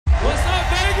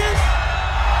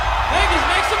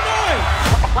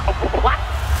For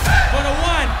the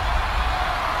one,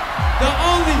 the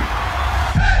only,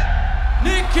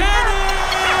 Nick Cannon!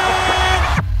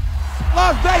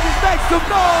 Las Vegas, make some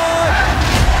noise!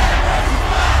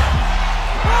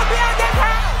 We'll be on this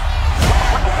house!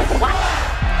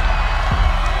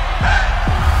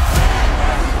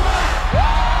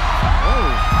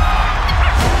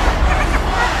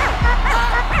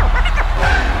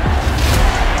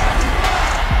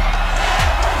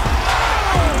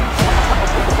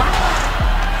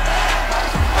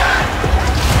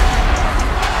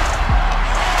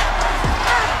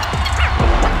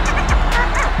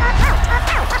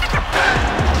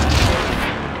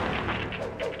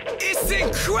 It's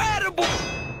incredible!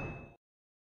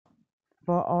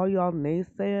 For all y'all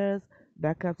naysayers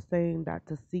that kept saying that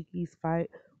Tesehki's fight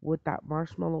with that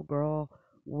marshmallow girl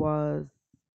was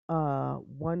a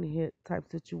one hit type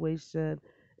situation,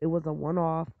 it was a one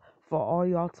off. For all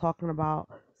y'all talking about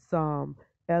some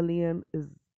alien is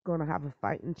gonna have a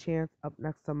fighting chance up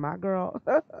next to my girl,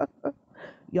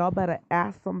 y'all better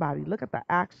ask somebody. Look at the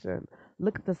action,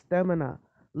 look at the stamina,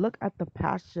 look at the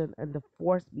passion and the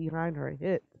force behind her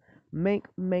hits. Mink,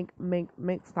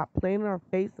 stop playing in our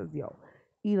faces, yo.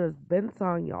 Eda's been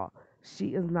telling y'all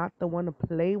she is not the one to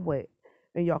play with,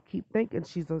 and y'all keep thinking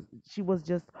she was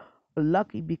just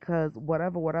lucky because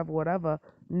whatever.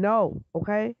 No,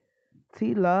 okay.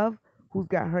 TeeLove, who's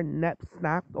got her neck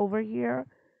snapped over here,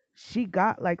 she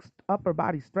got like upper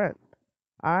body strength.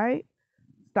 All right,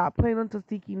 stop playing on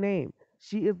Tesehki name.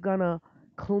 She is gonna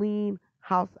clean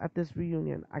house at this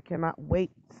reunion. I cannot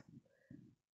wait.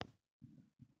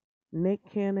 Nick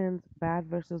Cannon's Bad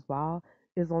versus Wild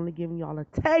is only giving y'all a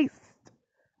taste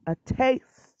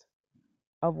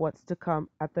of what's to come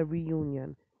at the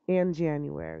reunion in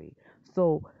January.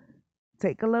 So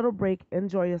take a little break,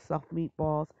 enjoy yourself,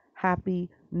 meatballs. Happy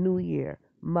New Year.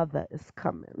 Mother is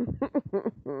coming.